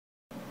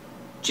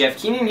Jeff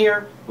Keenan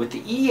here with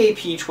the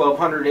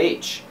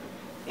EAP1200H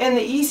and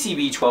the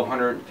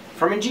ECB1200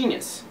 from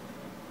Engenius.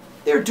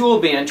 They're dual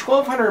band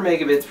 1200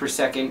 megabits per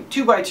second,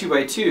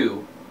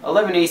 2x2x2,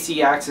 11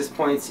 AC access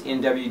points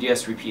in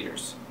WDS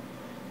repeaters.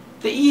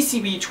 The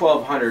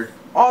ECB1200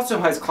 also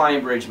has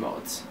client bridge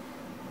modes.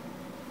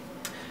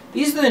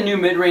 These are the new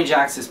mid-range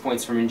access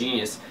points from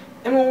Engenius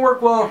and will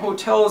work well in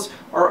hotels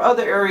or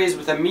other areas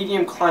with a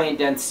medium client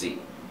density.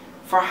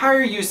 For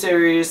higher use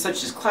areas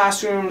such as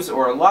classrooms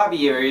or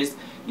lobby areas,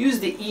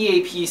 use the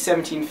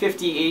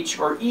EAP1750H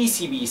or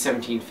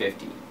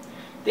ECB1750.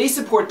 They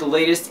support the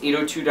latest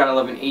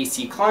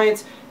 802.11ac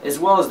clients as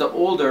well as the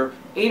older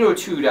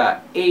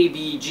 802.A,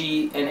 B,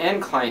 G, and N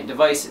client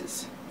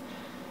devices.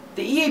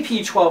 The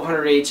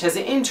EAP1200H has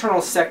an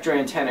internal sector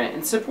antenna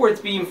and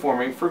supports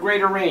beamforming for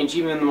greater range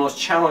even in the most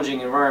challenging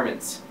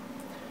environments.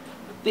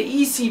 The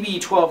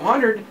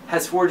ECB1200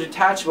 has 4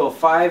 detachable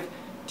 5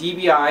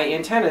 dBi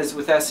antennas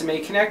with SMA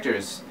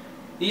connectors.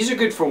 These are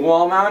good for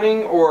wall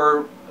mounting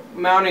or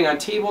mounting on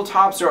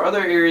tabletops or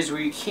other areas where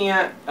you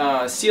can't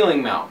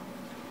ceiling mount.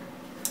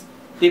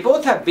 They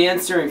both have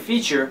band steering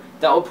feature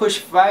that will push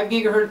 5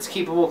 GHz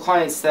capable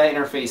clients to that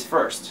interface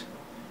first.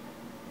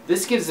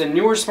 This gives the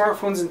newer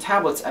smartphones and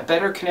tablets a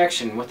better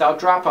connection without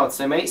dropouts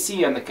they might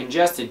see on the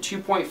congested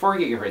 2.4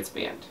 GHz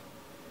band.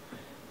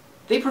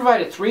 They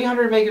provide a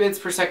 300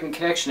 megabits per second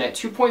connection at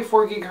 2.4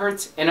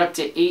 GHz and up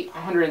to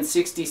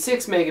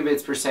 866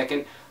 megabits per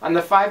second on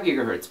the 5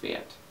 GHz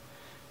band.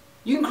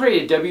 You can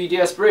create a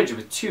WDS bridge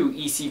with 2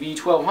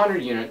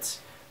 ECB1200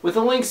 units with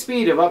a link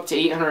speed of up to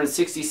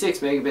 866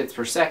 megabits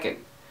per second.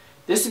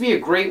 This would be a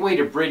great way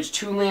to bridge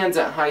 2 LANs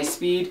at high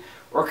speed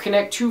or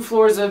connect 2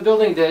 floors of a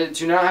building that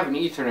do not have an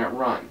Ethernet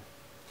run.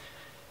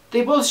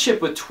 They both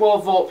ship with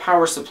 12 volt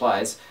power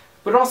supplies,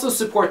 but also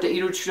support the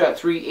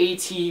 802.3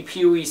 AT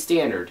PoE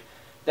standard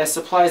that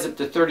supplies up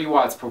to 30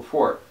 watts per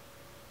port.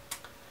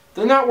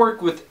 They'll not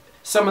work with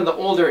some of the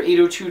older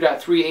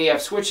 802.3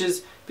 AF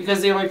switches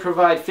because they only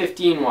provide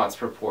 15 watts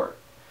per port.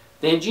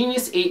 The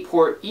Engenius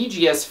 8-port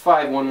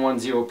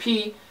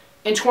EGS5110P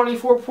and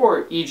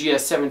 24-port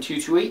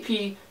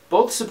EGS7228P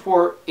both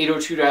support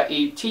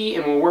 802.8T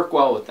and will work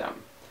well with them.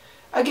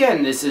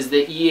 Again, this is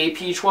the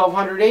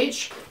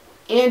EAP1200H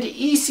and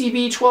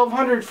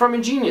ECB1200 from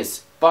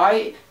Engenius.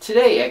 Buy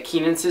today at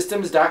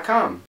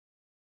KeenanSystems.com.